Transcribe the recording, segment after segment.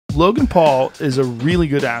Logan Paul is a really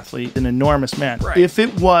good athlete, an enormous man. Right. If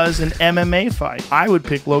it was an MMA fight, I would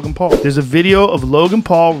pick Logan Paul. There's a video of Logan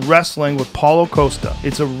Paul wrestling with Paulo Costa.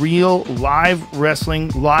 It's a real live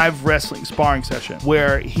wrestling sparring session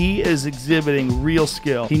where he is exhibiting real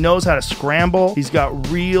skill. He knows how to scramble. He's got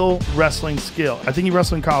real wrestling skill. I think he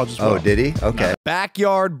wrestled in college as well. Oh, did he? Okay.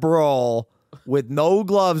 Backyard brawl with no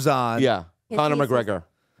gloves on. Yeah. Conor McGregor.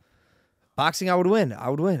 Boxing, I would win.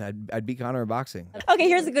 I'd beat Conor in boxing. Okay,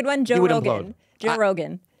 here's a good one. Joe Rogan. Joe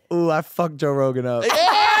Rogan. Ooh, I fucked Joe Rogan up. Yeah!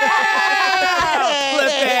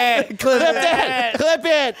 Clip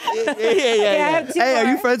it. Yeah. Hey, are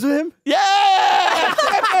you friends with him? Yeah!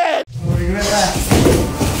 Clip it.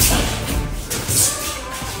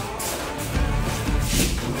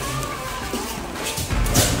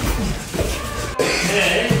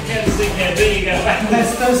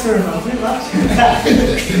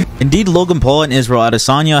 Indeed, Logan Paul and Israel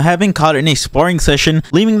Adesanya have been caught in a sparring session,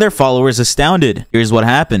 leaving their followers astounded. Here's what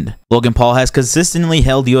happened. Logan Paul has consistently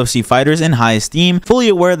held UFC fighters in high esteem, fully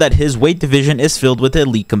aware that his weight division is filled with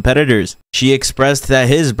elite competitors. She expressed that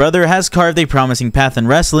his brother has carved a promising path in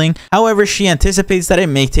wrestling, however she anticipates that it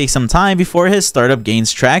may take some time before his startup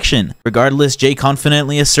gains traction. Regardless, Jay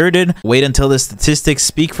confidently asserted, "Wait until the statistics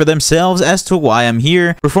speak for themselves as to why I'm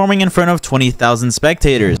here, performing in front of 20,000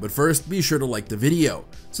 spectators." But first, be sure to like the video,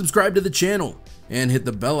 subscribe to the channel, and hit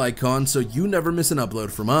the bell icon so you never miss an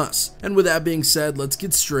upload from us. And with that being said, let's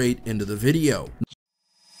get straight into the video.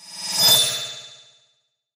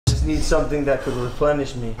 Just need something that could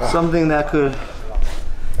replenish me. Something that could,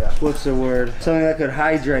 what's the word? Something that could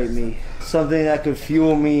hydrate me. Something that could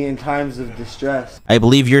fuel me in times of distress. I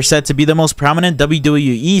believe you're set to be the most prominent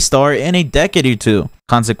WWE star in a decade or two.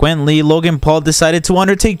 Consequently, Logan Paul decided to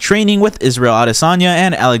undertake training with Israel Adesanya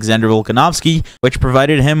and Alexander Volkanovski, which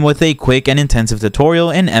provided him with a quick and intensive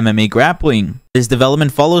tutorial in MMA grappling. This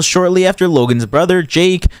development follows shortly after Logan's brother,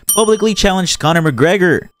 Jake, publicly challenged Conor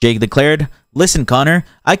McGregor. Jake declared, "Listen, Conor,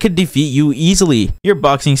 I could defeat you easily. Your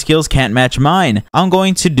boxing skills can't match mine. I'm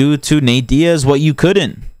going to do to Nate Diaz what you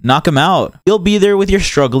couldn't. Knock him out. You'll be there with your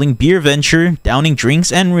struggling beer venture, downing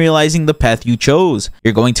drinks, and realizing the path you chose.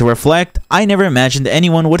 You're going to reflect, I never imagined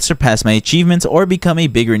anyone would surpass my achievements or become a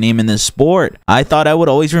bigger name in this sport. I thought I would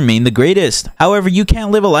always remain the greatest. However, you can't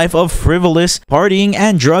live a life of frivolous, partying,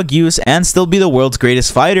 and drug use and still be the world's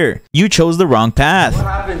greatest fighter. You chose the wrong path." What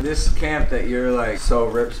happened in this camp that you're like so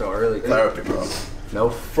ripped so early? Therapy, bro. No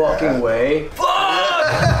fucking way.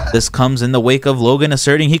 This comes in the wake of Logan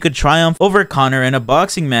asserting he could triumph over Conor in a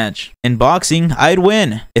boxing match. "In boxing, I'd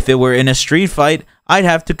win. If it were in a street fight, I'd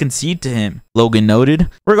have to concede to him," Logan noted.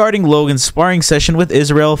 Regarding Logan's sparring session with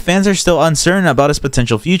Israel, fans are still uncertain about his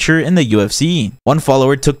potential future in the UFC. One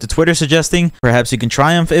follower took to Twitter suggesting, "Perhaps you can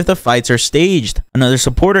triumph if the fights are staged." Another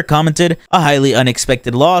supporter commented, "A highly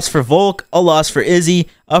unexpected loss for Volk, a loss for Izzy,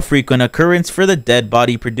 a frequent occurrence for the dead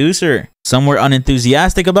body producer." Some were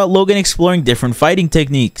unenthusiastic about Logan exploring different fighting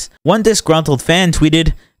techniques. One disgruntled fan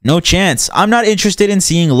tweeted, "No chance. I'm not interested in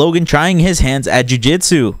seeing Logan trying his hands at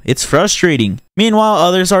jiu-jitsu. It's frustrating." Meanwhile,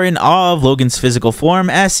 others are in awe of Logan's physical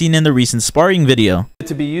form as seen in the recent sparring video. Good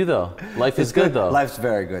to be you, though. Life is good, though. Life's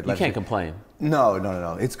very good. You can't complain.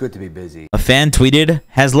 No. It's good to be busy. A fan tweeted,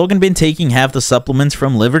 "Has Logan been taking half the supplements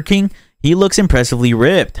from Liver King? He looks impressively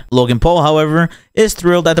ripped." Logan Paul, however, is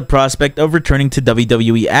thrilled at the prospect of returning to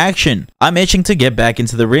WWE action. "I'm itching to get back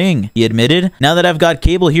into the ring," he admitted. "Now that I've got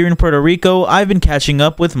cable here in Puerto Rico, I've been catching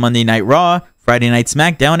up with Monday Night Raw, Friday Night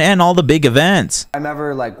SmackDown, and all the big events." I'm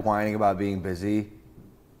never like whining about being busy.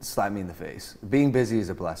 Slap me in the face. Being busy is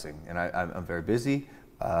a blessing, and I'm very busy.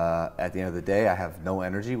 At the end of the day, I have no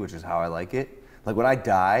energy, which is how I like it. Like when I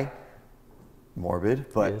die, morbid,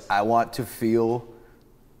 but yes. I want to feel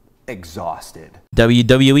exhausted.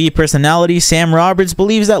 WWE personality Sam Roberts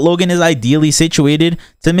believes that Logan is ideally situated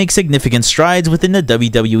to make significant strides within the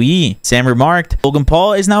WWE. Sam remarked, "Logan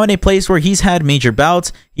Paul is now in a place where he's had major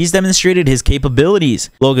bouts, he's demonstrated his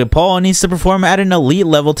capabilities. Logan Paul needs to perform at an elite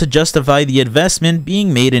level to justify the investment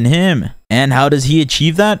being made in him." And how does he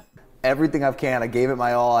achieve that? Everything I can. I gave it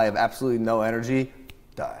my all. I have absolutely no energy.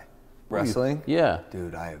 Die. Wrestling? Yeah.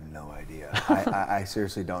 Dude, I have no idea. I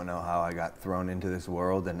seriously don't know how I got thrown into this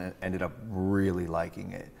world and ended up really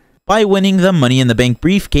liking it. By winning the Money in the Bank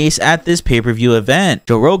briefcase at this pay-per-view event.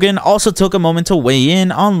 Joe Rogan also took a moment to weigh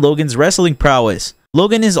in on Logan's wrestling prowess.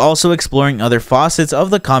 Logan is also exploring other facets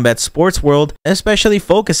of the combat sports world, especially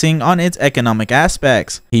focusing on its economic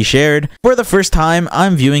aspects. He shared, "For the first time,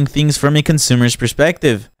 I'm viewing things from a consumer's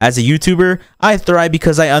perspective. As a YouTuber, I thrive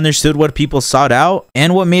because I understood what people sought out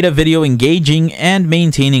and what made a video engaging and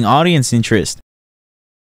maintaining audience interest."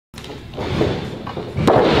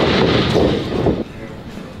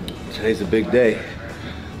 Today's a big day.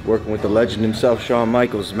 Working with the legend himself, Shawn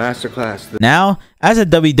Michaels, masterclass. Now, as a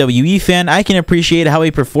WWE fan, I can appreciate how a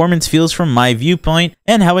performance feels from my viewpoint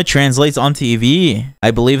and how it translates on TV. I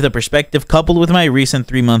believe the perspective coupled with my recent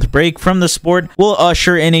 3-month break from the sport will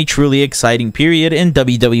usher in a truly exciting period in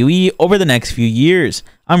WWE over the next few years.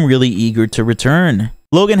 I'm really eager to return.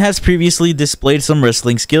 Logan has previously displayed some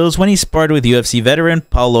wrestling skills when he sparred with UFC veteran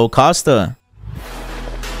Paulo Costa.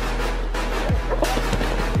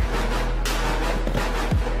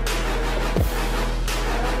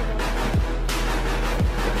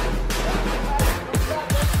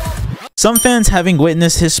 Some fans, having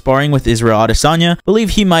witnessed his sparring with Israel Adesanya,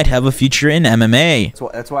 believe he might have a future in MMA.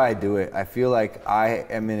 That's why I do it. I feel like I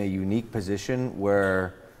am in a unique position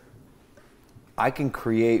where I can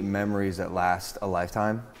create memories that last a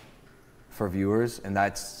lifetime for viewers, and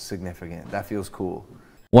that's significant. That feels cool.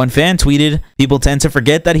 One fan tweeted, "People tend to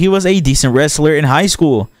forget that he was a decent wrestler in high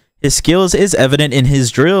school. His skills is evident in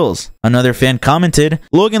his drills." Another fan commented,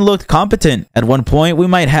 "Logan looked competent. At one point, we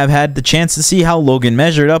might have had the chance to see how Logan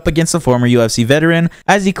measured up against a former UFC veteran,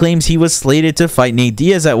 as he claims he was slated to fight Nate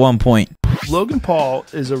Diaz at one point." Logan Paul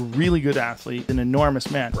is a really good athlete, an enormous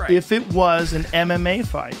man. Right. If it was an MMA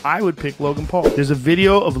fight, I would pick Logan Paul. There's a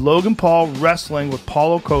video of Logan Paul wrestling with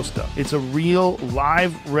Paulo Costa. It's a real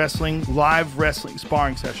live wrestling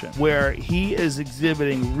sparring session where he is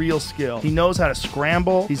exhibiting real skill. He knows how to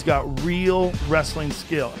scramble. He's got real wrestling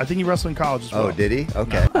skill. I think he wrestled in college as well. Oh, did he?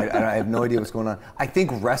 Okay. I have no idea what's going on. I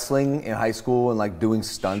think wrestling in high school and like doing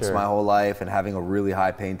stunts my whole life and having a really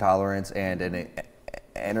high pain tolerance and an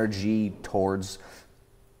energy towards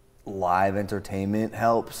live entertainment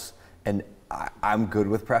helps, and I'm good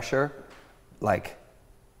with pressure. Like,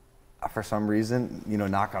 for some reason, you know,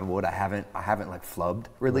 knock on wood, I haven't like flubbed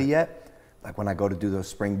really yet. Like when I go to do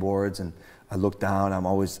those springboards and I look down, I'm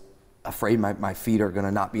always afraid my feet are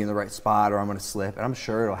gonna not be in the right spot or I'm gonna slip, and I'm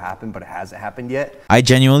sure it'll happen, but it hasn't happened yet. I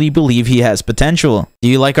genuinely believe he has potential. Do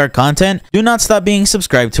you like our content? Do not stop being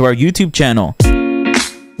subscribed to our YouTube channel.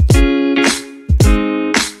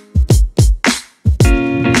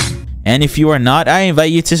 And if you are not, I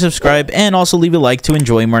invite you to subscribe and also leave a like to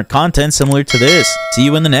enjoy more content similar to this. See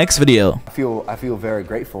you in the next video. I feel very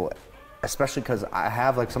grateful, especially because I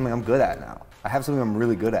have like something I'm good at now. I have something I'm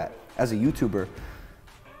really good at. As a YouTuber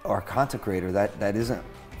or a content creator, that isn't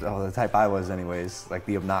the type I was anyways, like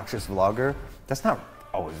the obnoxious vlogger, that's not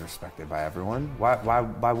always respected by everyone.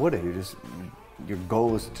 Why would it? Your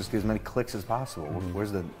goal is to just get as many clicks as possible.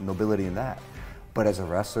 Where's the nobility in that? But as a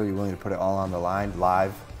wrestler, you're willing to put it all on the line,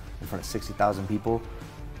 live, in front of 60,000 people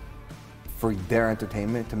for their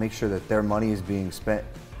entertainment, to make sure that their money is being spent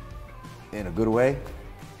in a good way.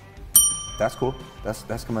 That's cool.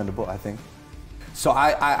 That's commendable, I think. So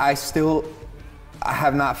I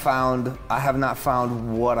have not found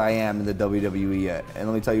what I am in the WWE yet, and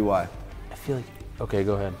let me tell you why. I feel like, okay,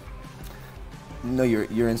 go ahead. No,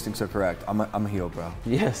 your instincts are correct. I'm a heel, bro.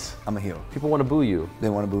 Yes. I'm a heel. People want to boo you. They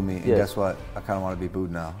want to boo me, and guess what? I kind of want to be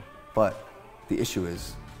booed now. But the issue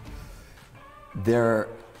is, there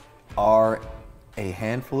are a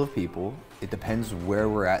handful of people, it depends where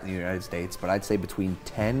we're at in the United States, but I'd say between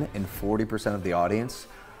 10 and 40% of the audience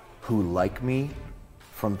who like me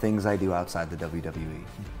from things I do outside the WWE.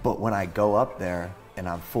 But when I go up there and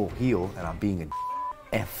I'm full heel and I'm being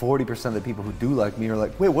and 40% of the people who do like me are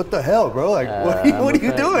like, wait, what the hell, bro? Like, what are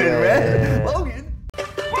you doing, man? Logan.